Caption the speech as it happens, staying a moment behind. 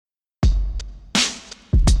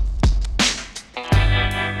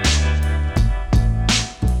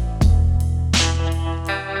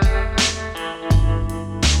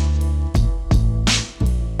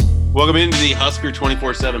Welcome into the Husker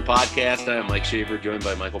 24/7 podcast. I am Mike Schaefer, joined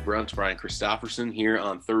by Michael Bruns, Brian Christopherson here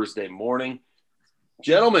on Thursday morning.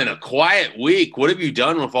 Gentlemen, a quiet week. What have you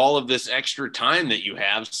done with all of this extra time that you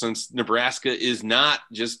have since Nebraska is not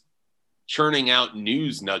just churning out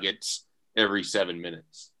news nuggets every 7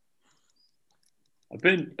 minutes? I've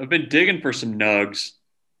been digging for some nugs.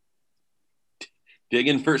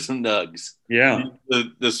 Digging for some nugs. Yeah.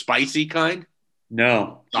 The spicy kind?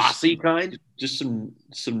 No. Saucy kind? Just some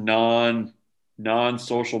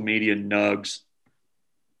non-social media nugs.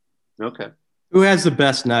 Okay. Who has the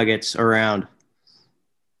best nuggets around?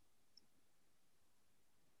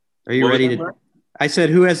 Are you ready to? I said,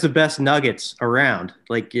 who has the best nuggets around?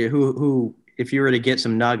 Like, who? If you were to get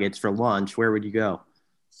some nuggets for lunch, where would you go?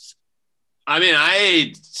 I mean,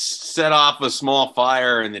 I set off a small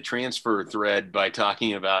fire in the transfer thread by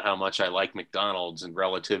talking about how much I like McDonald's and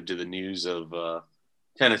relative to the news of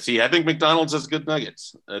Tennessee. I think McDonald's has good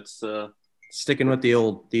nuggets. That's sticking with the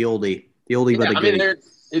oldie, but the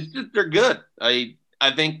good. They're good. I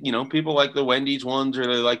think, people like the Wendy's ones or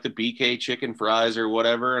they like the BK chicken fries or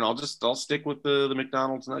whatever, and I'll stick with the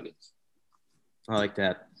McDonald's nuggets. I like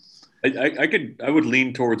that. I would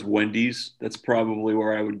lean towards Wendy's. That's probably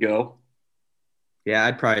where I would go. Yeah,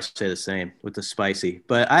 I'd probably say the same with the spicy,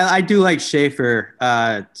 but I do like Schaefer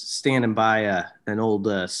standing by an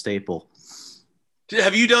old staple.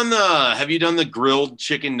 Have you done the grilled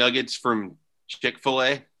chicken nuggets from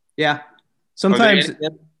Chick-fil-A? Yeah, sometimes.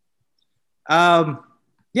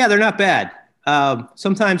 Yeah, they're not bad.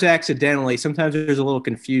 Sometimes accidentally. Sometimes there's a little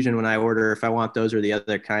confusion when I order if I want those or the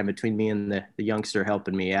other kind between me and the youngster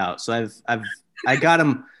helping me out. So I got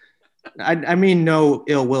them. I mean no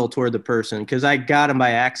ill will toward the person because I got them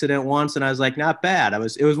by accident once and I was like, not bad. It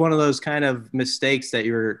was one of those kind of mistakes that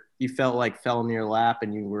you felt like fell in your lap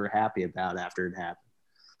and you were happy about after it happened.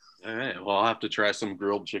 All right. Well, I'll have to try some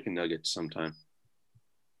grilled chicken nuggets sometime.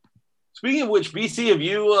 Speaking of which, BC, have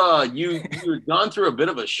you've gone through a bit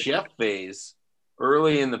of a chef phase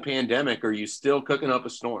early in the pandemic? Or are you still cooking up a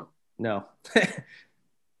storm? No,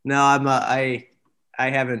 no, I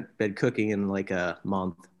haven't been cooking in like a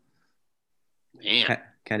month. Man,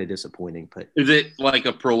 kind of disappointing. But is it like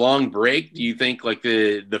a prolonged break? Do you think like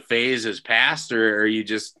the phase has passed, or are you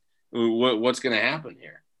just what's going to happen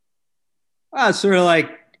here? It's sort of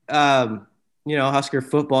like Husker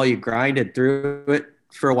football. You grinded through it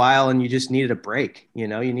for a while and you just needed a break. You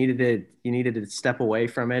needed to step away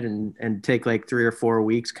from it and take like 3 or 4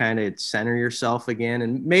 weeks, kind of center yourself again.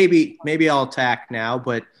 And maybe I'll attack now,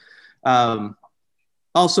 but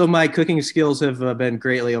also my cooking skills have been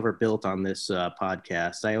greatly overbuilt on this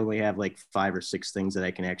podcast. I only have like 5 or 6 things that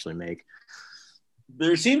I can actually make.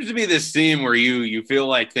 There seems to be this theme where you feel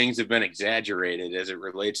like things have been exaggerated as it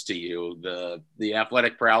relates to you, the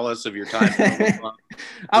athletic prowess of your time.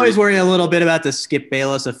 I always worry a little bit about the Skip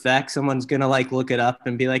Bayless effect. Someone's going to like look it up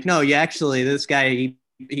and be like, no, this guy,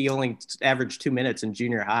 he only averaged 2 minutes in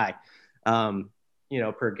junior high,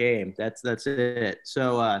 per game. That's it.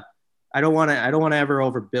 So I don't want to ever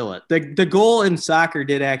overbill it. The goal in soccer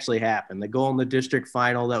did actually happen. The goal in the district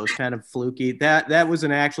final that was kind of fluky. That was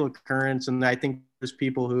an actual occurrence, and I think there's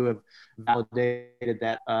people who have validated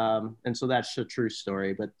that, and so that's a true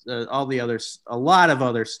story. But a lot of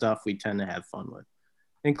other stuff we tend to have fun with,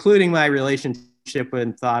 including my relationship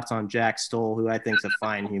and thoughts on Jack Stoll, who I think is a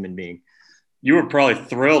fine human being. You were probably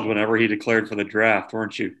thrilled whenever he declared for the draft,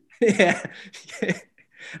 weren't you? Yeah.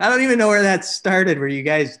 I don't even know where that started, where you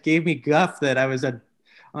guys gave me guff that I was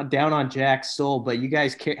down on Jack Stoll, but you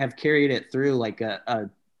guys have carried it through like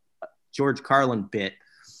a George Carlin bit.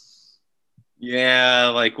 Yeah,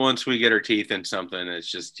 like once we get our teeth in something, it's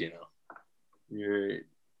just, it's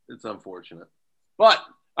unfortunate. But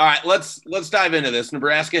all right, let's dive into this.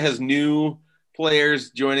 Nebraska has new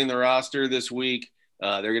players joining the roster this week.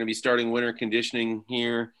 They're going to be starting winter conditioning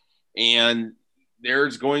here, and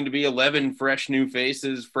there's going to be 11 fresh new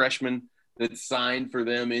faces, freshmen that signed for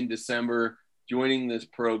them in December, joining this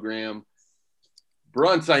program.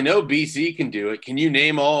 Bruns, I know BC can do it. Can you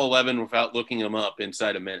name all 11 without looking them up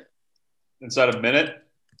inside a minute? Inside a minute?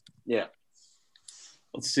 Yeah.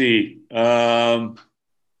 Let's see. Gabe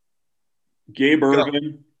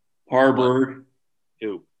Irvin, Harburg.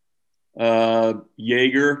 2.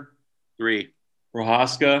 Yeager. 3.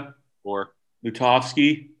 Prohaska. 4.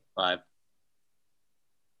 Lutovsky. 5.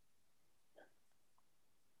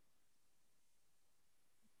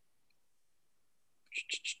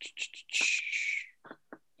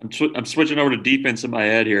 I'm switching over to defense in my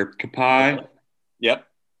head here. Kapai. Yep.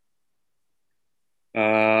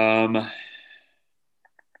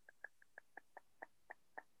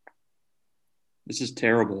 This is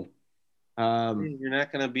terrible. You're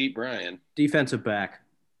not going to beat Brian. Defensive back.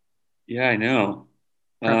 Yeah, I know.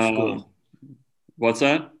 Prep school. What's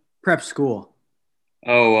that? Prep school.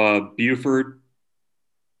 Oh, Buford.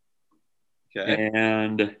 Okay.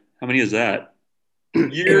 And how many is that?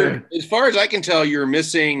 You're, as far as I can tell, you're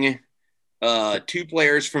missing 2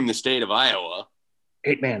 players from the state of Iowa.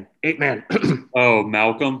 8-man. Oh,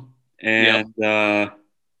 Malcolm and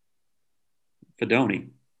Fedoni.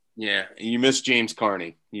 Yeah, you missed James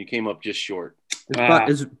Carney. You came up just short.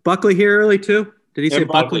 Is Buckley here early too? Did he say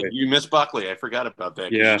Buckley? You missed Buckley. I forgot about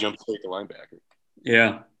that. Yeah, you jumped straight to linebacker.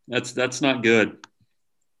 Yeah, that's not good.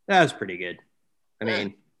 That was pretty good. I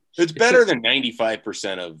mean, it's better than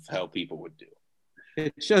 95% of how people would do.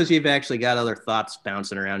 It shows you've actually got other thoughts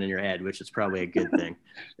bouncing around in your head, which is probably a good thing.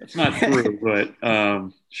 That's not true, but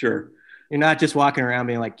sure. You're not just walking around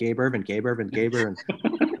being like Gabe Ervin.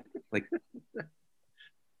 Like,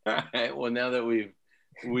 all right. Well, now that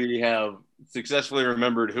we have successfully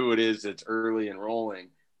remembered who it is that's early enrolling,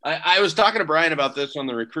 I was talking to Brian about this on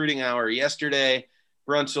the recruiting hour yesterday.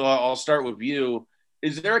 Brunt, so I'll start with you.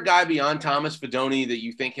 Is there a guy beyond Thomas Fedoni that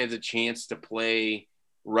you think has a chance to play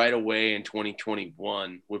right away in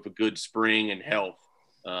 2021 with a good spring and health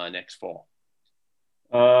next fall?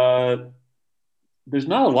 There's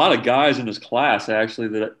not a lot of guys in this class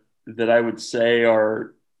actually that I would say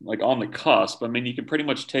are like on the cusp. I mean, you can pretty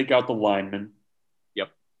much take out the linemen. Yep.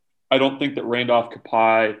 I don't think that Randolph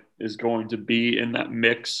Kapai is going to be in that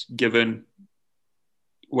mix given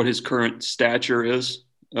what his current stature is.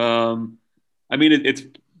 I mean, it's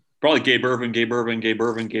probably Gabe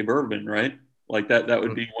Ervin, right? Like that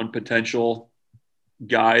would be one potential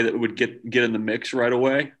guy that would get in the mix right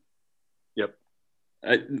away. Yep.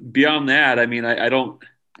 Beyond that, I mean, I don't.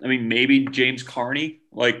 I mean, maybe James Carney.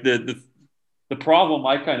 Like the problem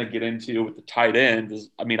I kind of get into with the tight end is,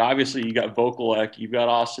 I mean, obviously you got Vokalek, you've got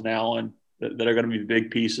Austin Allen that are going to be big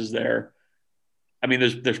pieces there. I mean,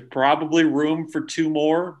 there's probably room for 2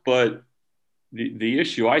 more, but the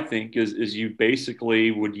issue I think is you basically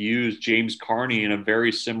would use James Carney in a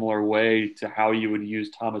very similar way to how you would use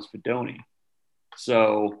Thomas Fedoni.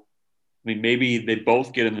 So, I mean, maybe they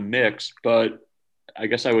both get in the mix, but I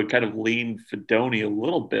guess I would kind of lean Fedoni a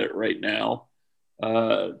little bit right now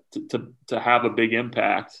to have a big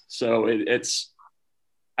impact. So it's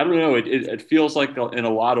I don't know. It feels like in a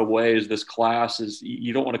lot of ways this class is,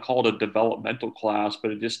 you don't want to call it a developmental class, but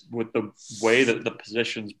it just, with the way that the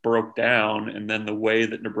positions broke down and then the way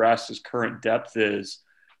that Nebraska's current depth is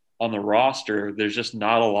on the roster, there's just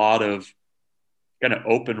not a lot of kind of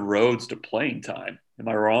open roads to playing time. Am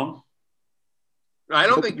I wrong? I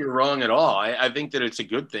don't think you're wrong at all. I think that it's a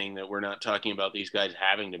good thing that we're not talking about these guys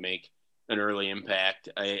having to make an early impact.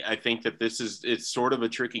 I think that it's sort of a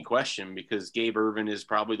tricky question because Gabe Ervin is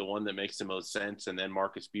probably the one that makes the most sense, and then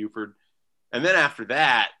Marcus Buford. And then after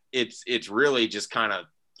that, it's really just kind of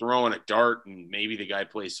throwing a dart and maybe the guy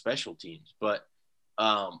plays special teams. But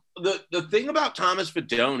the thing about Thomas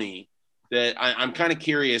Fedoni that I'm kind of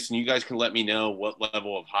curious, and you guys can let me know what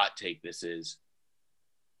level of hot take this is.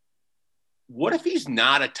 What if he's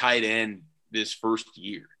not a tight end this first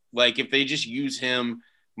year? Like if they just use him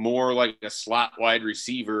more like a slot wide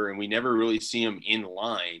receiver and we never really see him in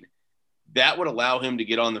line, that would allow him to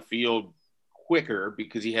get on the field quicker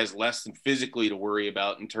because he has less than physically to worry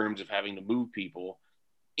about in terms of having to move people.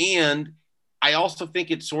 And I also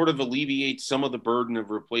think it sort of alleviates some of the burden of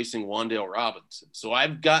replacing Wan'Dale Robinson. So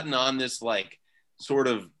I've gotten on this like sort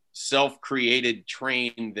of self-created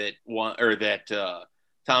train that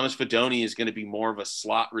Thomas Fedoni is going to be more of a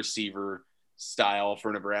slot receiver style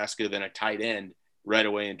for Nebraska than a tight end right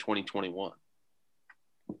away in 2021.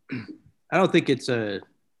 I don't think it's a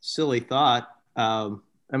silly thought. I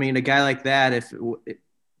mean, a guy like that, if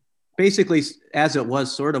basically as it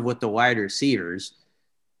was sort of with the wide receivers,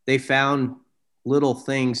 they found little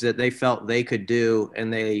things that they felt they could do,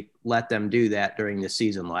 and they let them do that during the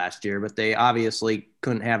season last year, but they obviously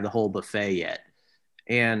couldn't have the whole buffet yet.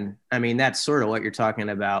 And I mean, that's sort of what you're talking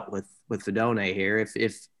about with Fedoni here.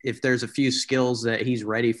 If there's a few skills that he's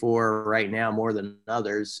ready for right now more than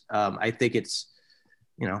others, I think it's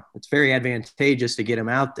very advantageous to get him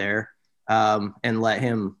out there and let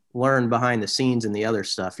him learn behind the scenes and the other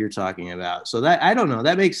stuff you're talking about. So that, I don't know,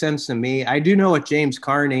 that makes sense to me. I do know with James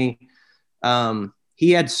Carney,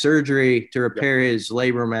 he had surgery to repair his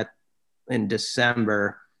labrum in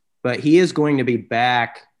December, but he is going to be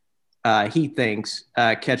back. He thinks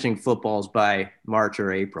catching footballs by March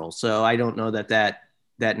or April. So I don't know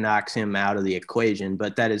that knocks him out of the equation,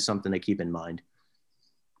 but that is something to keep in mind.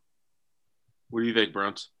 What do you think,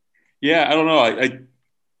 Brunt? Yeah, I don't know.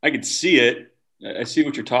 I could see it. I see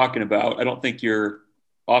what you're talking about. I don't think you're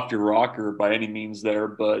off your rocker by any means there,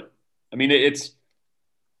 but I mean,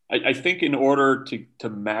 I think in order to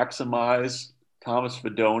maximize Thomas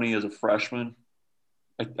Fidone as a freshman,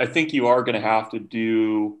 I think you are going to have to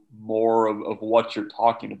do more of what you're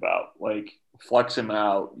talking about, like flex him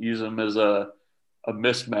out, use him as a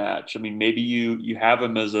mismatch. I mean, maybe you have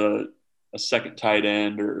him as a second tight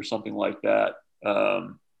end or something like that,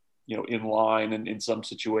 in line and in some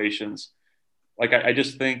situations. Like, I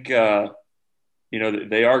just think,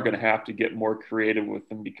 they are going to have to get more creative with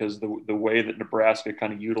them because the way that Nebraska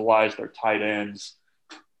kind of utilized their tight ends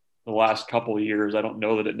the last couple of years, I don't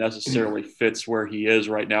know that it necessarily fits where he is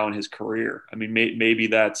right now in his career. I mean, maybe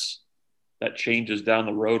that changes down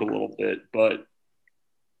the road a little bit, but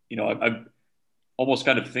I'm almost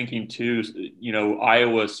kind of thinking too,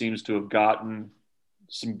 Iowa seems to have gotten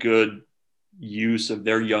some good use of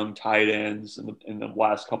their young tight ends in the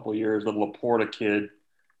last couple of years. The Laporta kid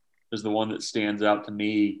is the one that stands out to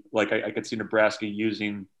me. Like, I could see Nebraska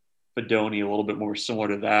using Fidone a little bit more similar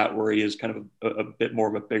to that, where he is kind of a bit more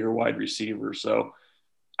of a bigger wide receiver. So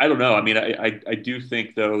I don't know. I mean, I do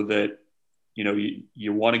think though that,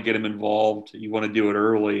 you want to get him involved. You want to do it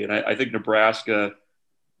early. And I think Nebraska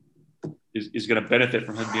is going to benefit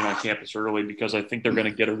from him being on campus early, because I think they're going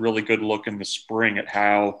to get a really good look in the spring at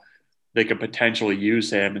how they could potentially use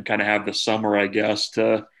him and kind of have the summer, I guess,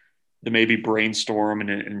 to maybe brainstorm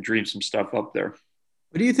and dream some stuff up there.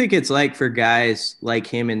 What do you think it's like for guys like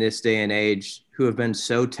him in this day and age who have been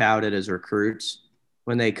so touted as recruits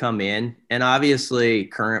when they come in? And obviously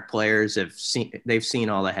current players they've seen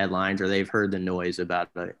all the headlines or they've heard the noise about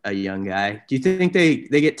a young guy. Do you think they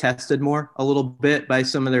get tested more a little bit by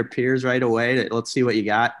some of their peers right away? Let's see what you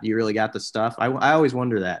got. You really got the stuff. I always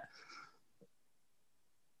wonder that.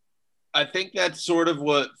 I think that's sort of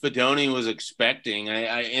what Fidone was expecting.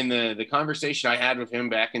 I in the conversation I had with him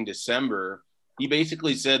back in December, he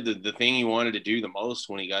basically said that the thing he wanted to do the most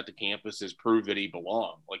when he got to campus is prove that he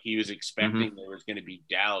belonged. Like, he was expecting there was going to be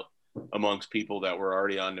doubt amongst people that were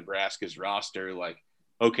already on Nebraska's roster. Like,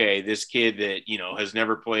 okay, this kid that, has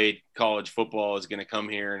never played college football is going to come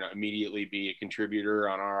here and immediately be a contributor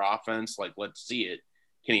on our offense. Like, let's see it.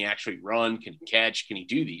 Can he actually run? Can he catch? Can he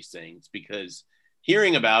do these things? Because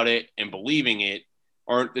hearing about it and believing it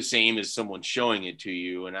aren't the same as someone showing it to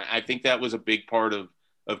you. And I think that was a big part of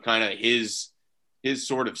kind of his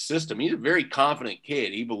sort of system. He's a very confident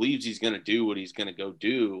kid. He believes he's going to do what he's going to go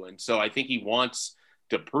do. And so I think he wants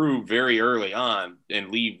to prove very early on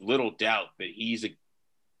and leave little doubt that he's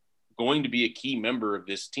going to be a key member of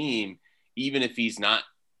this team, even if he's not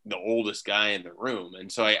the oldest guy in the room.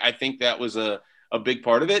 And so I think that was a big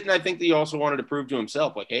part of it. And I think that he also wanted to prove to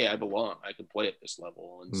himself, like, hey, I belong. I can play at this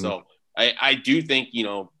level. And so I do think,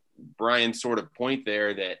 Brian's sort of point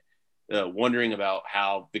there that wondering about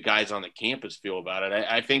how the guys on the campus feel about it.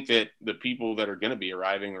 I think that the people that are going to be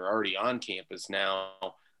arriving are already on campus now,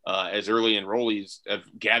 as early enrollees have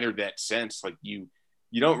gathered that sense. Like, you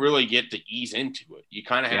don't really get to ease into it. You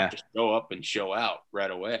kind of have to show up and show out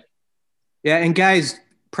right away. Yeah. And guys,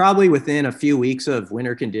 probably within a few weeks of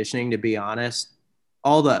winter conditioning, to be honest,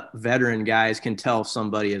 all the veteran guys can tell if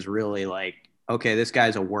somebody is really like, okay, this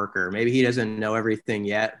guy's a worker. Maybe he doesn't know everything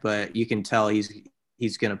yet, but you can tell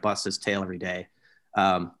he's going to bust his tail every day.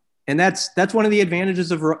 And that's one of the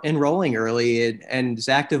advantages of enrolling early. And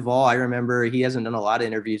Zach Duvall, I remember he hasn't done a lot of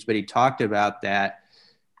interviews, but he talked about that.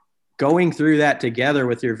 Going through that together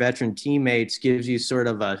with your veteran teammates gives you sort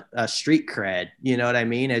of a street cred, you know what I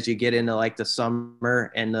mean? As you get into like the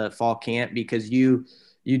summer and the fall camp, because you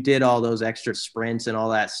did all those extra sprints and all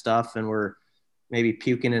that stuff and were maybe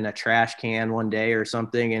puking in a trash can one day or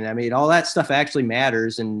something. And I mean, all that stuff actually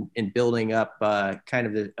matters in building up kind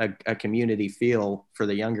of a community feel for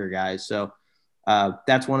the younger guys. So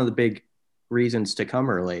that's one of the big reasons to come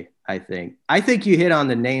early, I think. I think you hit on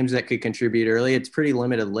the names that could contribute early. It's pretty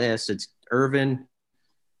limited list. It's Irvin,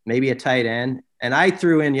 maybe a tight end. And I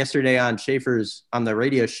threw in yesterday on Schaefer's on the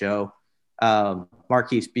radio show,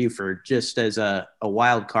 Marquise Buford, just as a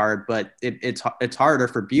wild card, but it's harder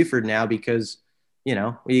for Buford now because,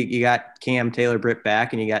 you got Cam Taylor-Britt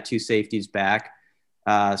back and you got two safeties back.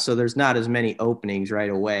 So there's not as many openings right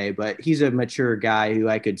away, but he's a mature guy who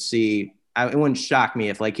I could see. It wouldn't shock me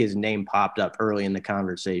if like his name popped up early in the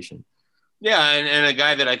conversation. Yeah, and a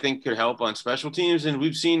guy that I think could help on special teams. And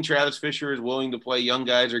we've seen Travis Fisher is willing to play young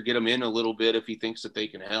guys or get them in a little bit if he thinks that they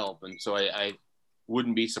can help. And so I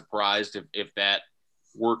wouldn't be surprised if that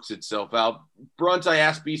works itself out. Brunt, I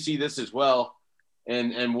asked BC this as well,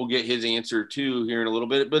 and we'll get his answer too here in a little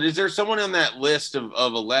bit. But is there someone on that list of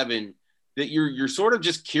 11 that you're sort of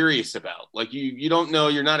just curious about? Like you don't know,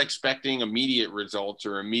 you're not expecting immediate results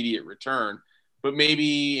or immediate return, but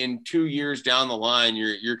maybe in 2 years down the line,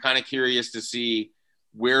 you're kind of curious to see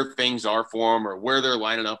where things are for them or where they're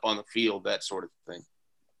lining up on the field, that sort of thing.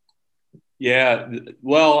 Yeah.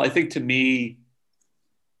 Well, I think to me,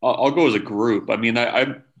 I'll go as a group. I mean,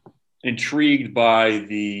 I'm intrigued by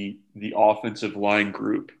the offensive line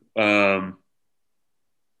group.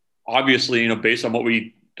 Obviously, based on what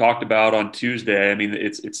we talked about on Tuesday, I mean,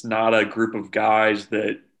 it's not a group of guys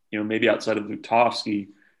that, maybe outside of Lutovsky,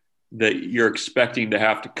 that you're expecting to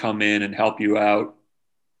have to come in and help you out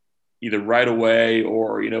either right away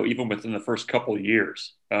or, even within the first couple of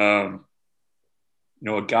years. A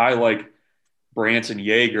guy like Branson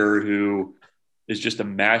Yeager, who is just a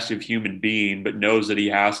massive human being, but knows that he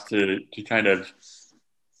has to kind of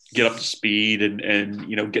get up to speed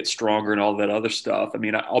and get stronger and all that other stuff. I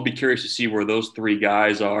mean, I'll be curious to see where those three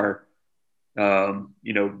guys are,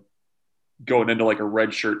 going into like a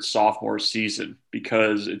redshirt sophomore season,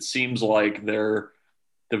 because it seems like they're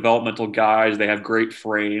developmental guys. They have great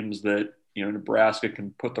frames that, Nebraska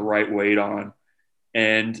can put the right weight on.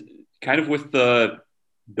 And kind of with the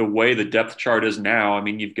way the depth chart is now, I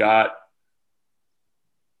mean, you've got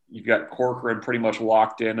Corcoran pretty much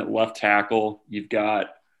locked in at left tackle. You've got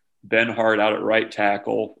Benhart out at right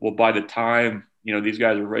tackle. Well, by the time, these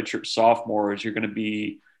guys are redshirt sophomores, you're going to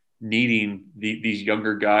be needing these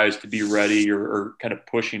younger guys to be ready or kind of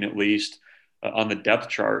pushing at least on the depth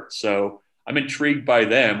chart. So I'm intrigued by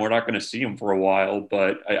them. We're not going to see them for a while,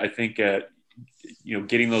 but I think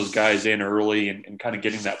getting those guys in early and kind of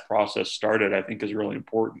getting that process started, I think is really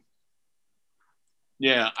important.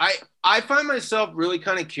 Yeah, I find myself really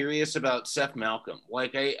kind of curious about Seth Malcolm.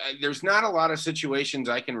 Like, there's not a lot of situations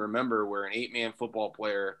I can remember where an 8-man football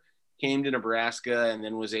player came to Nebraska and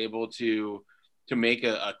then was able to make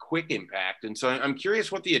a quick impact. And so I'm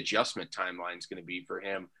curious what the adjustment timeline is going to be for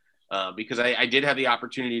him, because I did have the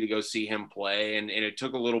opportunity to go see him play, and it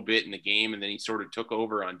took a little bit in the game, and then he sort of took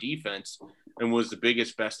over on defense and was the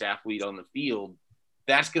biggest, best athlete on the field.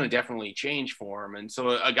 That's going to definitely change for him. And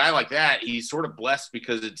so a guy like that, he's sort of blessed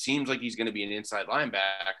because it seems like he's going to be an inside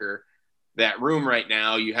linebacker. That room right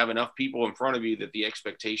now, you have enough people in front of you that the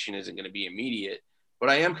expectation isn't going to be immediate. But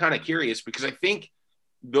I am kind of curious because I think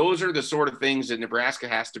those are the sort of things that Nebraska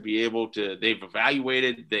has to be able to, they've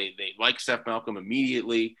evaluated, they like Seth Malcolm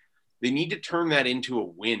immediately. They need to turn that into a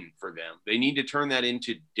win for them. They need to turn that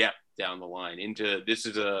into depth down the line, into this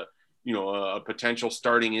is a potential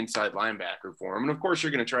starting inside linebacker for him. And of course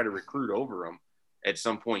you're going to try to recruit over him at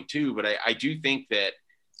some point too. But I do think that,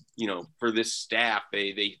 for this staff,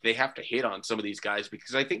 they have to hit on some of these guys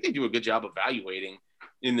because I think they do a good job evaluating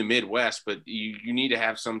in the Midwest, but you need to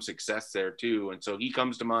have some success there too. And so he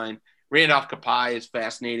comes to mind. Randolph Kapai is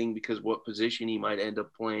fascinating because what position he might end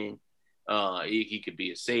up playing. He could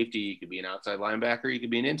be a safety, he could be an outside linebacker, he could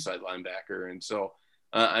be an inside linebacker. And so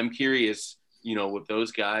I'm curious, with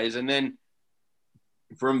those guys. And then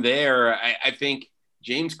from there, I think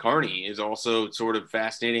James Carney is also sort of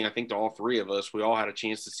fascinating. I think to all three of us, we all had a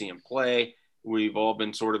chance to see him play. We've all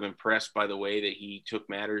been sort of impressed by the way that he took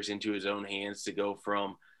matters into his own hands to go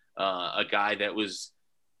from a guy that was,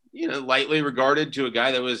 lightly regarded to a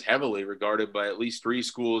guy that was heavily regarded by at least 3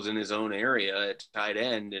 schools in his own area at tight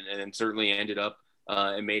end, and certainly ended up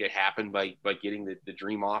and made it happen by getting the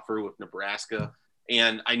dream offer with Nebraska.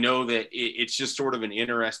 And I know that it's just sort of an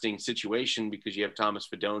interesting situation because you have Thomas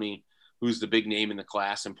Fidone, who's the big name in the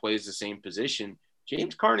class and plays the same position.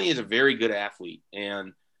 James Carney is a very good athlete,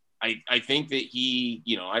 and I think that he,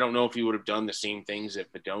 I don't know if he would have done the same things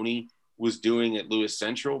that Fidone was doing at Lewis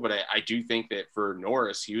Central, but I do think that for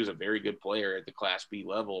Norris, he was a very good player at the Class B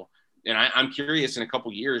level. And I'm curious in a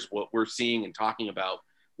couple of years what we're seeing and talking about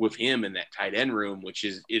with him in that tight end room, which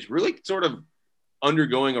is really sort of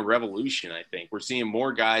undergoing a revolution. I think we're seeing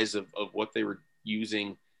more guys of what they were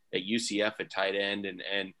using at UCF at tight end,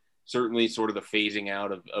 and certainly sort of the phasing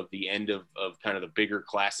out of the end of kind of the bigger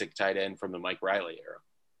classic tight end from the Mike Riley era.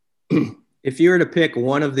 If you were to pick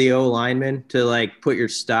one of the O linemen to like put your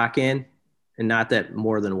stock in, and not that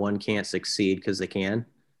more than one can't succeed because they can,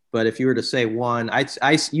 but if you were to say one,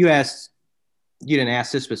 you didn't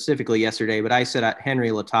ask this specifically yesterday, but I said Henry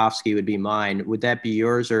Lutovsky would be mine. Would that be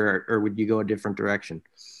yours, or would you go a different direction?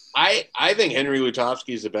 I think Henry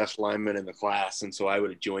Lutovsky is the best lineman in the class, and so I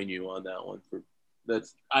would join you on that one.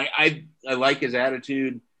 I like his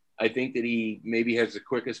attitude. I think that he maybe has the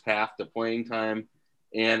quickest path to playing time,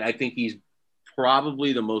 and I think he's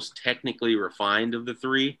probably the most technically refined of the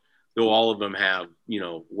 3, though all of them have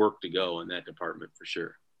work to go in that department for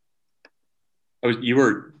sure. You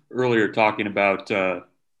were earlier talking about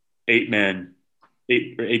 8-man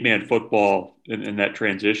football and that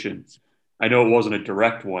transition. I know it wasn't a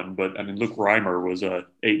direct one, but I mean, Luke Reimer was a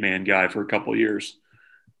 8-man guy for a couple of years.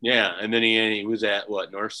 Yeah, and then he was at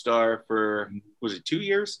North Star for, was it 2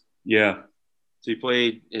 years? Yeah. So he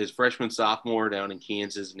played his freshman, sophomore down in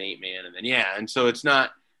Kansas, an 8-man, and then and so it's not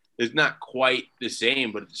quite the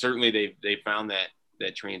same, but certainly they found that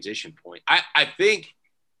transition point. I think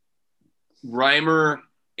Reimer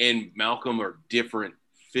and Malcolm are different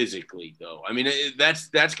physically, though. I mean, that's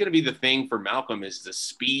going to be the thing for Malcolm, is the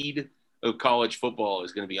speed of college football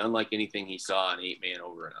is going to be unlike anything he saw in 8-man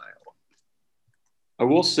over in Iowa. I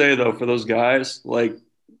will say, though, for those guys, like,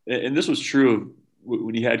 and this was true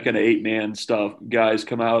when you had kind of 8-man stuff, guys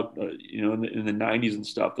come out, in the 90s and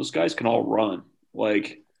stuff, those guys can all run.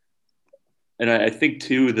 Like, and I think,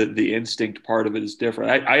 too, that the instinct part of it is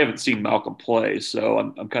different. I haven't seen Malcolm play, so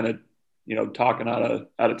I'm kind of, talking out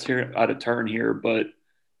of turn here, but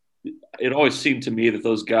it always seemed to me that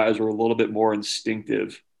those guys were a little bit more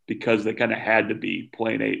instinctive because they kind of had to be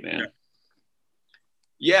playing 8-man.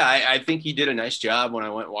 Yeah, I think he did a nice job when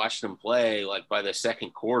I went and watched him play. Like, by the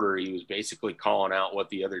second quarter, he was basically calling out what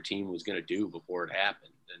the other team was going to do before it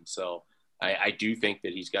happened. And so I do think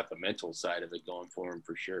that he's got the mental side of it going for him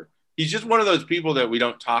for sure. He's just one of those people that we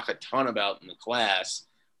don't talk a ton about in the class,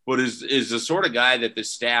 but is the sort of guy that the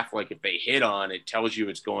staff, like, if they hit on, it tells you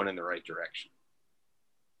it's going in the right direction.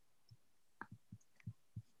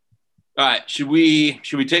 All right, should we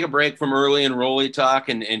take a break from early and Rolly talk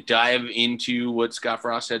and dive into what Scott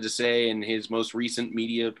Frost had to say in his most recent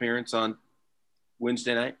media appearance on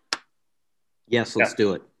Wednesday night? Yes, let's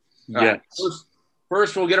do it. All right,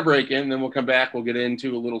 first we'll get a break in, then we'll come back. We'll get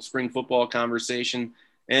into a little spring football conversation,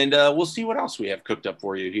 and we'll see what else we have cooked up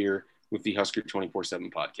for you here with the Husker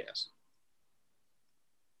 24/7 podcast.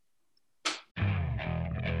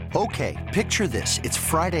 Okay, picture this. It's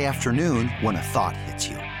Friday afternoon when a thought hits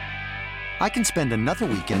you. I can spend another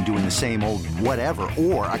weekend doing the same old whatever,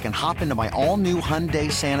 or I can hop into my all-new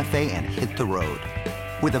Hyundai Santa Fe and hit the road.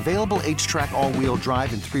 With available H-Track all-wheel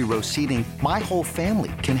drive and 3-row seating, my whole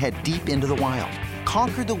family can head deep into the wild.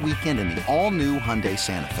 Conquer the weekend in the all-new Hyundai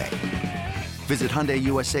Santa Fe. Visit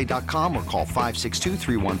HyundaiUSA.com or call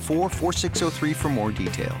 562-314-4603 for more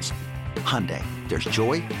details. Hyundai, there's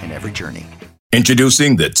joy in every journey.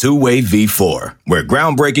 Introducing the Two-Way V4, where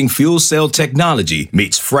groundbreaking fuel cell technology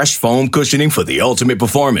meets fresh foam cushioning for the ultimate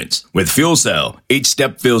performance. With Fuel Cell, each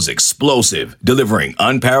step feels explosive, delivering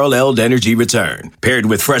unparalleled energy return. Paired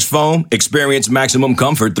with fresh foam, experience maximum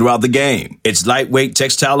comfort throughout the game. Its lightweight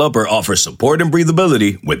textile upper offers support and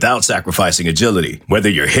breathability without sacrificing agility. Whether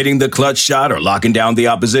you're hitting the clutch shot or locking down the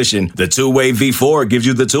opposition, the Two-Way V4 gives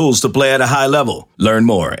you the tools to play at a high level. Learn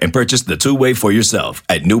more and purchase the Two-Way for yourself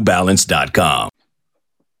at newbalance.com.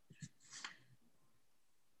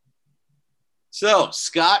 So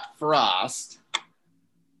Scott Frost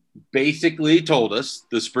basically told us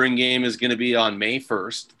the spring game is going to be on May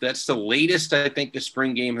 1st. That's the latest I think the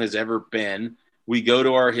spring game has ever been. We go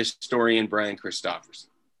to our historian, Brian Christopherson.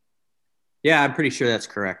 Yeah, I'm pretty sure that's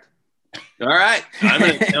correct. All right. I'm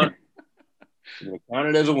going to count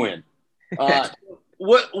it as a win.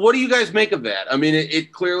 What do you guys make of that? I mean,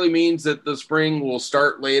 it clearly means that the spring will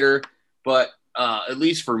start later, but at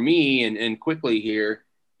least for me and quickly here,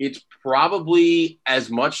 it's probably as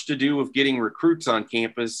much to do with getting recruits on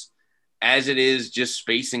campus as it is just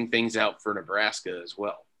spacing things out for Nebraska as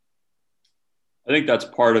well. I think that's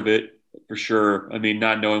part of it for sure. I mean,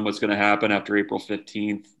 not knowing what's going to happen after April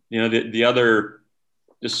 15th. You know, the other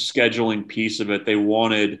just scheduling piece of it, they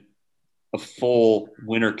wanted a full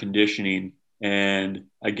winter conditioning. And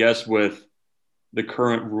I guess with the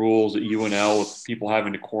current rules at UNL, with people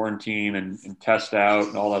having to quarantine and test out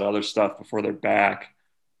and all that other stuff before they're back,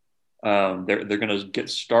 they're going to get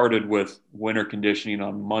started with winter conditioning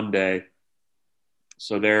on Monday.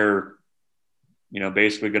 So they're,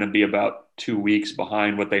 basically going to be about 2 weeks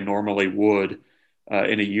behind what they normally would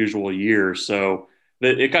in a usual year. So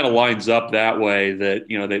it kind of lines up that way that,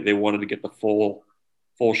 they wanted to get the full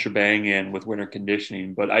shebang in with winter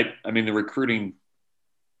conditioning. But I mean, the recruiting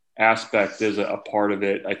aspect is a part of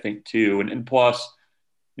it, I think, too. And plus,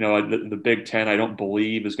 the Big Ten, I don't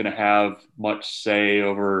believe, is going to have much say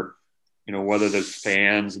over whether there's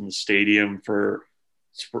fans in the stadium for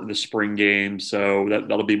the spring game. So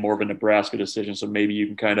that'll be more of a Nebraska decision. So maybe you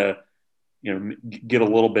can kind of, get a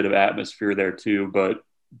little bit of atmosphere there too, but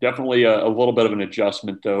definitely a little bit of an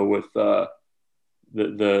adjustment though, with the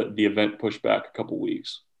event pushed back a couple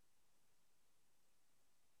weeks.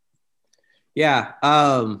 Yeah.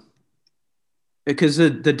 Because the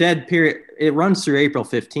dead period, it runs through April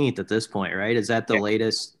 15th at this point, right? Is that the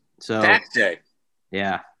latest? So Tax day.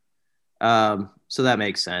 Yeah. So that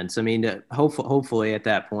makes sense. I mean, hopefully at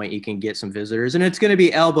that point you can get some visitors, and it's going to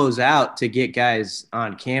be elbows out to get guys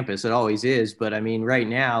on campus. It always is. But I mean, right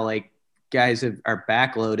now, like guys are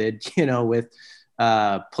backloaded, with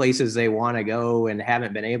places they want to go and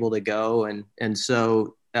haven't been able to go. And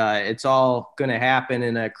so it's all going to happen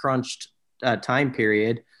in a crunched time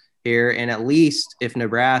period here. And at least if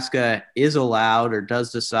Nebraska is allowed or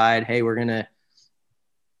does decide, hey, we're going to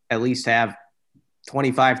at least have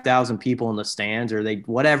 25,000 people in the stands, or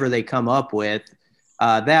whatever they come up with,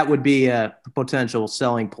 that would be a potential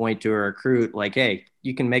selling point to a recruit. Like, hey,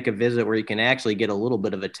 you can make a visit where you can actually get a little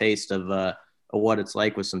bit of a taste of what it's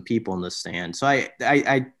like with some people in the stand. So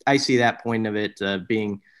I see that point of it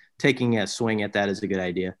taking a swing at that is a good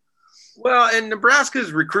idea. Well, and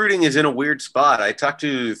Nebraska's recruiting is in a weird spot. I talked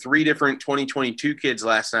to 3 different 2022 kids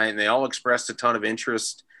last night, and they all expressed a ton of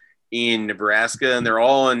interest in Nebraska, and they're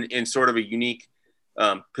all in sort of a unique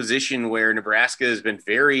position where Nebraska has been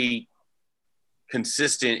very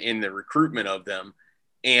consistent in the recruitment of them.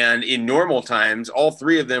 And in normal times, all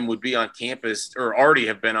 3 of them would be on campus or already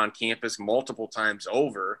have been on campus multiple times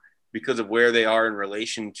over because of where they are in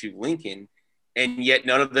relation to Lincoln. And yet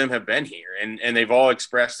none of them have been here. And they've all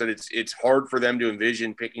expressed that it's hard for them to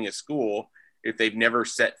envision picking a school if they've never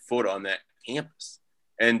set foot on that campus.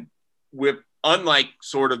 And unlike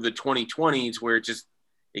sort of the 2020s where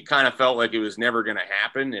it kind of felt like it was never going to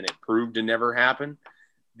happen, and it proved to never happen.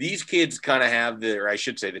 These kids kind of have or I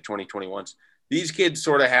should say the 2021s, these kids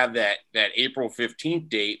sort of have that April 15th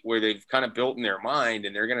date where they've kind of built in their mind,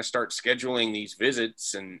 and they're going to start scheduling these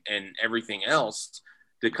visits and everything else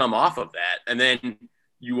to come off of that. And then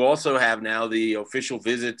you also have now the official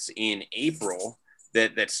visits in April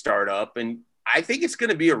that start up. And I think it's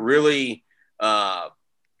going to be a really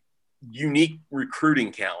unique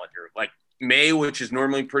recruiting calendar. Like, May, which is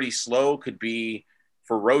normally pretty slow, could be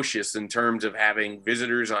ferocious in terms of having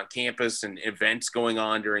visitors on campus and events going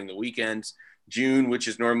on during the weekends. June, which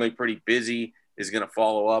is normally pretty busy, is going to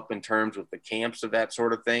follow up in terms with the camps of that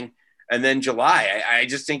sort of thing. And then July, I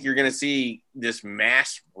just think you're going to see this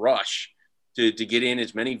mass rush to get in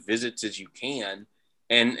as many visits as you can.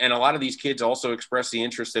 And a lot of these kids also express the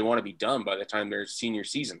interest they want to be done by the time their senior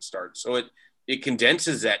season starts. So it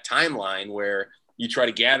condenses that timeline where you try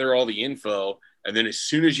to gather all the info, and then as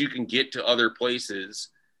soon as you can get to other places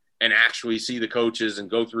and actually see the coaches and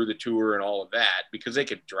go through the tour and all of that, because they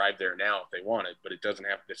could drive there now if they wanted, but it doesn't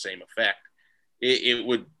have the same effect. It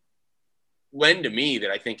would lend to me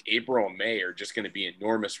that I think April and May are just going to be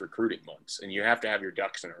enormous recruiting months, and you have to have your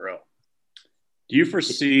ducks in a row. Do you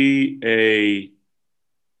foresee a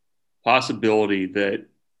possibility that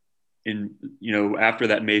after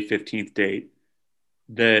that May 15th date,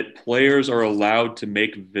 that players are allowed to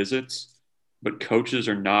make visits, but coaches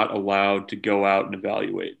are not allowed to go out and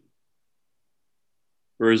evaluate?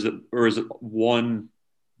 Or is it one?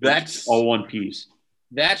 That's all one piece.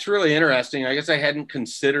 That's really interesting. I guess I hadn't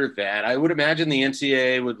considered that. I would imagine the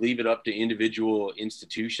NCAA would leave it up to individual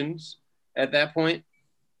institutions at that point,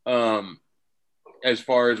 as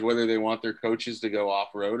far as whether they want their coaches to go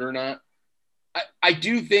off-road or not. I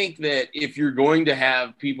do think that if you're going to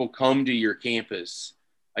have people come to your campus,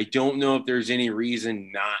 I don't know if there's any reason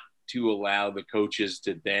not to allow the coaches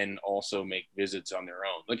to then also make visits on their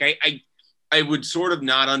own. Like, I would sort of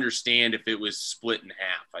not understand if it was split in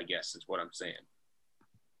half, I guess is what I'm saying.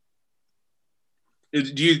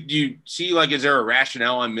 Do you see, like, is there a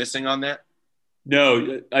rationale I'm missing on that?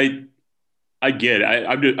 No, I get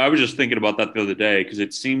it. I was just thinking about that the other day, because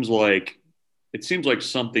it seems like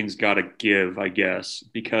something's got to give, I guess,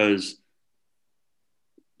 because,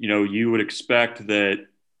 you would expect that,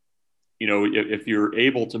 if you're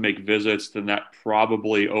able to make visits, then that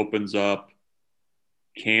probably opens up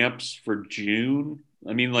camps for June.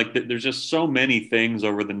 I mean, like, there's just so many things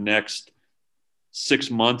over the next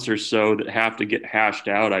 6 months or so that have to get hashed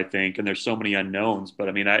out, I think. And there's so many unknowns, but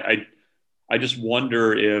I mean, I just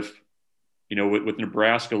wonder if, with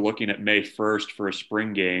Nebraska looking at May 1st for a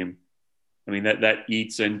spring game, I mean, that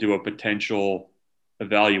eats into a potential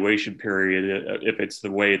evaluation period if it's the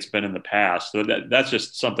way it's been in the past. So that's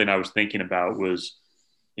just something I was thinking about was,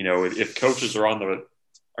 if coaches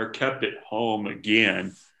are kept at home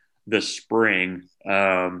again this spring,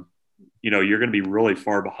 you're going to be really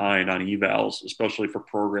far behind on evals, especially for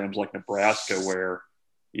programs like Nebraska, where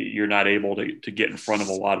you're not able to get in front of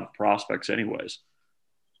a lot of prospects anyways.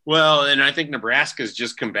 Well, and I think Nebraska's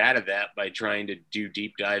just combated that by trying to do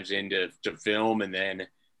deep dives into film, and then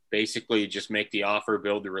basically just make the offer,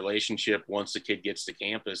 build the relationship once the kid gets to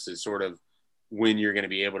campus is sort of when you're going to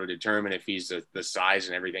be able to determine if he's the size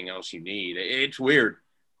and everything else you need. It's weird.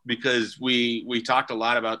 because we talked a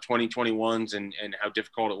lot about 2021s and how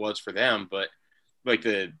difficult it was for them, but like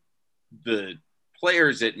the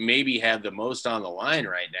players that maybe have the most on the line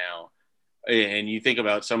right now, and you think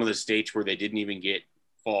about some of the states where they didn't even get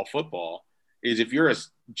fall football, is if you're a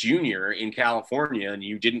junior in California and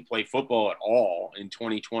you didn't play football at all in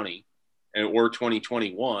 2020 or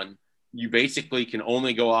 2021, you basically can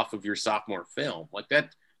only go off of your sophomore film. Like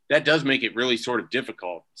that does make it really sort of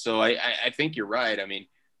difficult. So I think you're right. I mean,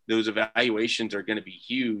 those evaluations are going to be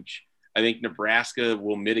huge. I think Nebraska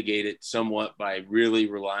will mitigate it somewhat by really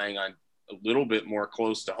relying on a little bit more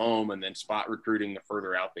close to home and then spot recruiting the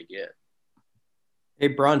further out they get. Hey,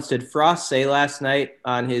 Bruns, did Frost say last night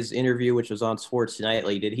on his interview, which was on Sports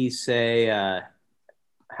Nightly, did he say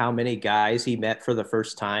how many guys he met for the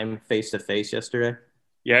first time face-to-face yesterday?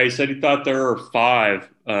 Yeah, he said he thought there were 4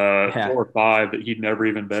 or 5 that he'd never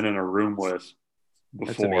even been in a room with before.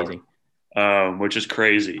 That's amazing. Which is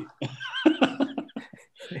crazy.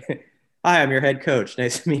 Hi, I'm your head coach.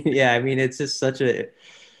 Nice to meet you. Yeah, I mean, it's just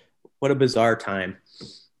what a bizarre time.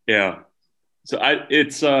 Yeah.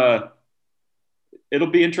 So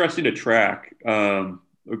it'll be interesting to track a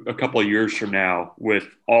couple of years from now with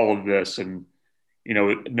all of this. And,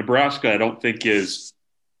 Nebraska, I don't think is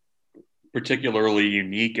particularly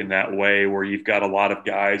unique in that way, where you've got a lot of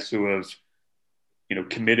guys who have,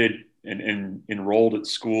 committed and enrolled at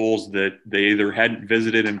schools that they either hadn't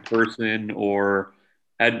visited in person or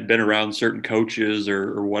hadn't been around certain coaches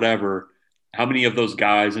or whatever. How many of those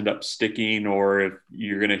guys end up sticking, or if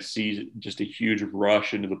you're going to see just a huge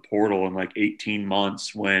rush into the portal in like 18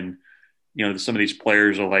 months when, some of these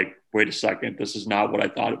players are like, wait a second, this is not what I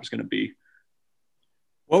thought it was going to be.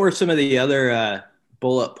 What were some of the other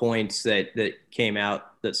bullet points that came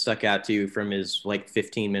out that stuck out to you from his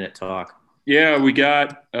 15-minute talk? Yeah, we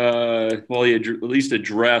got, he at least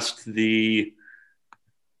addressed the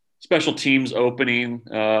special teams opening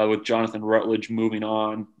with Jonathan Rutledge moving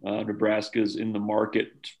on. Nebraska's in the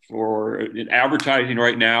market for advertising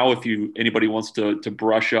right now. If anybody wants to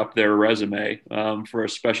brush up their resume for a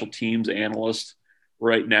special teams analyst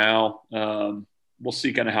right now, we'll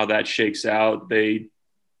see kind of how that shakes out.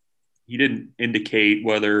 He didn't indicate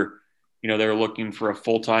whether they're looking for a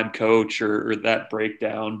full-time coach or that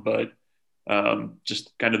breakdown, but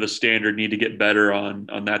just kind of the standard need to get better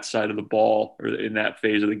on that side of the ball or in that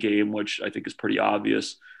phase of the game, which I think is pretty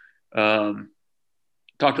obvious. Talked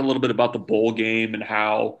a little bit about the bowl game and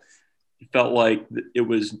how it felt like it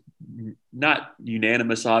was not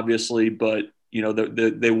unanimous, obviously, but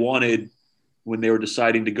they wanted, when they were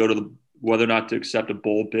deciding to go to whether or not to accept a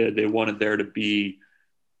bowl bid, they wanted there to be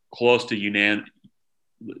close to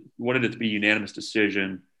wanted it to be a unanimous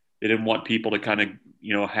decision. They didn't want people to kind of,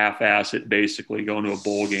 half-ass it, basically going to a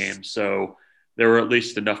bowl game. So there were at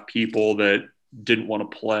least enough people that didn't want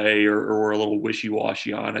to play or were a little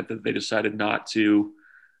wishy-washy on it that they decided not to.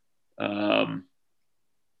 They're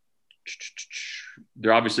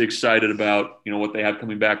obviously excited about, what they have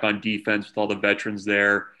coming back on defense with all the veterans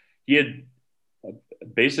there. He had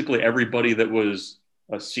basically everybody that was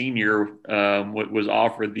a senior was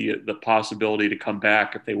offered the possibility to come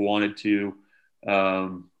back if they wanted to.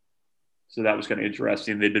 So that was kind of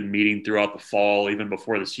interesting. They'd been meeting throughout the fall, even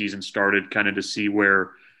before the season started, kind of to see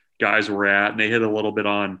where guys were at. And they hit a little bit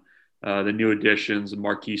on the new additions,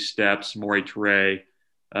 Marquise Steps, Morey Toure,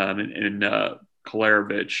 and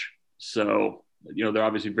Kolarovich. So, they're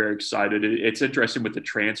obviously very excited. It's interesting with the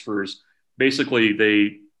transfers. Basically,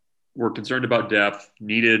 they were concerned about depth,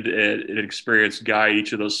 needed an experienced guy at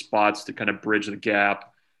each of those spots to kind of bridge the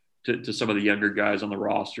gap to some of the younger guys on the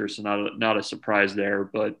roster. So not a surprise there,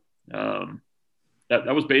 but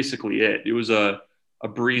that was basically it. It was a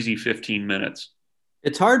breezy 15 minutes.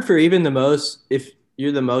 It's hard for even if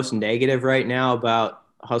you're the most negative right now about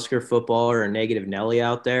Husker football or a negative Nelly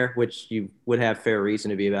out there, which you would have fair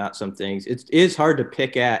reason to be about some things. It is hard to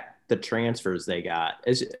pick at the transfers they got.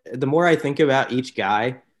 The more I think about each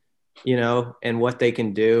guy, and what they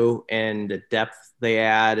can do and the depth they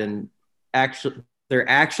add and their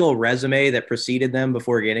actual resume that preceded them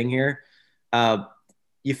before getting here,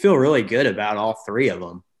 you feel really good about all three of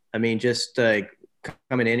them. I mean, just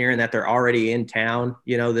coming in here and that they're already in town,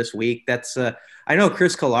 this week. That's I know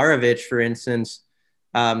Chris Kolarovich, for instance,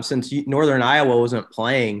 since Northern Iowa wasn't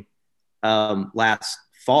playing last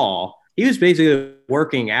fall, he was basically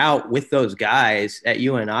working out with those guys at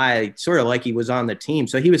UNI, sort of like he was on the team.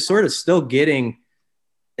 So he was sort of still getting,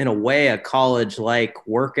 in a way, a college-like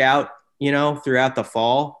workout, throughout the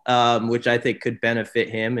fall, which I think could benefit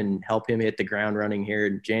him and help him hit the ground running here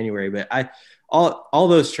in January. But all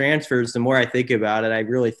those transfers, the more I think about it, I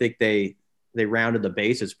really think they rounded the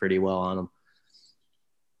bases pretty well on them.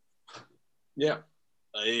 Yeah,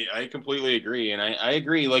 I completely agree. And I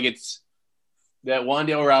agree. Like, it's that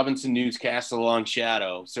Wan'Dale Robinson news casts a long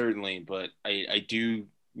shadow, certainly. But I do,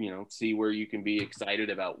 see where you can be excited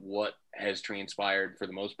about what has transpired for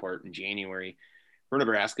the most part in January for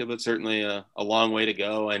Nebraska, but certainly a long way to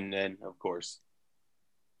go. And then, of course,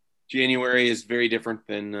 January is very different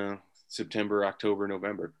than September, October,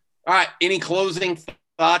 November. All right. Any closing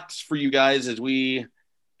thoughts for you guys as we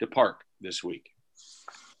depart this week?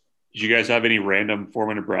 Did you guys have any random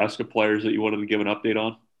former Nebraska players that you wanted to give an update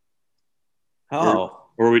on? Oh.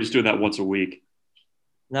 Or are we just doing that once a week?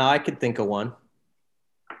 No, I could think of one.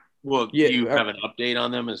 Well, do you have an update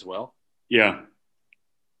on them as well? Yeah.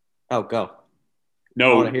 Oh, go.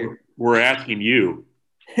 No, we're asking you.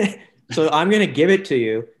 So I'm going to give it to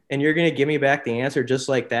you, and you're going to give me back the answer just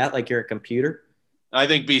like that, like you're a computer? I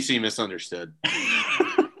think BC misunderstood.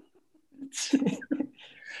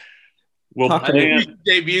 We'll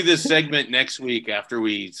debut this segment next week after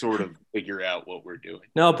we sort of figure out what we're doing.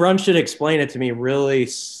 No, Brun should explain it to me really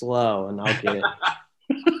slow, and I'll get it.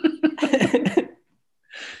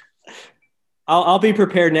 I'll be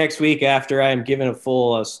prepared next week after I'm given a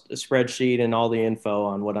full a spreadsheet and all the info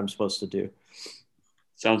on what I'm supposed to do.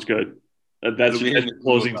 Sounds good. That's the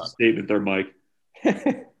closing statement there, Mike.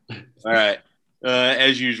 All right.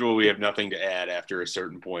 As usual, we have nothing to add after a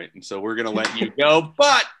certain point, and so we're going to let you go.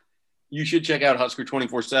 But you should check out Husker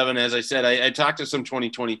 24/7. As I said, I talked to some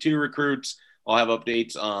 2022 recruits. I'll have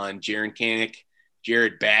updates on Jaron Kanik,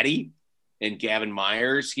 Jared Batty, and Gavin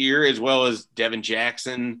Myers here, as well as Devin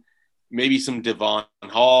Jackson, maybe some Devon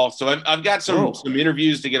Hall. So I've got some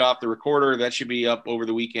interviews to get off the recorder. That should be up over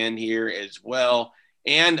the weekend here as well.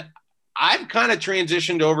 And I've kind of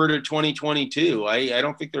transitioned over to 2022. I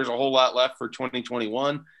don't think there's a whole lot left for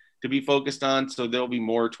 2021 to be focused on. So there'll be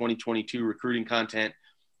more 2022 recruiting content,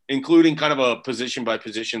 including kind of a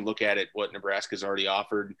position-by-position look at it, what Nebraska's already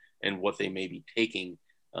offered and what they may be taking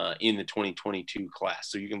in the 2022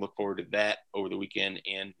 class. So you can look forward to that over the weekend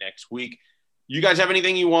and next week. You guys have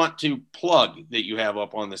anything you want to plug that you have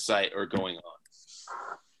up on the site or going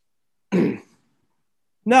on?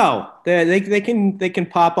 No, they can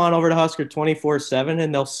pop on over to Husker 24/7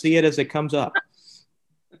 and they'll see it as it comes up.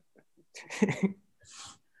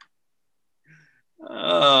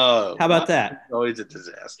 Oh, how about that? Always a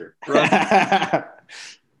disaster.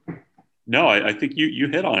 No, I think you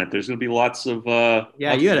hit on it. There's going to be lots of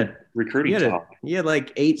you had recruiting talk. You had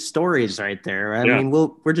like 8 stories right there. I mean,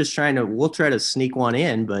 we'll try to sneak one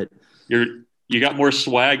in, but you got more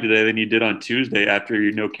swag today than you did on Tuesday after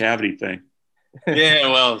your no cavity thing. Yeah,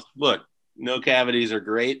 well, look, no cavities are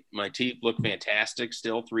great. My teeth look fantastic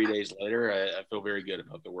still 3 days later. I feel very good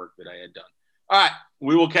about the work that I had done. All right,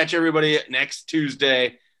 we will catch everybody next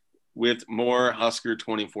Tuesday with more Husker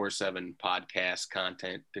 24/7 podcast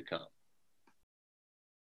content to come.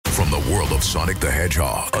 From the world of Sonic the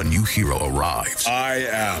Hedgehog, a new hero arrives. I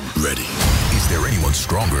am ready. Is there anyone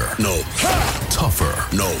stronger? No.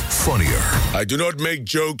 Tougher? No. Funnier? I do not make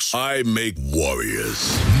jokes. I make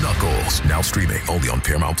warriors. Knuckles, now streaming only on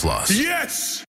Paramount+. Yes!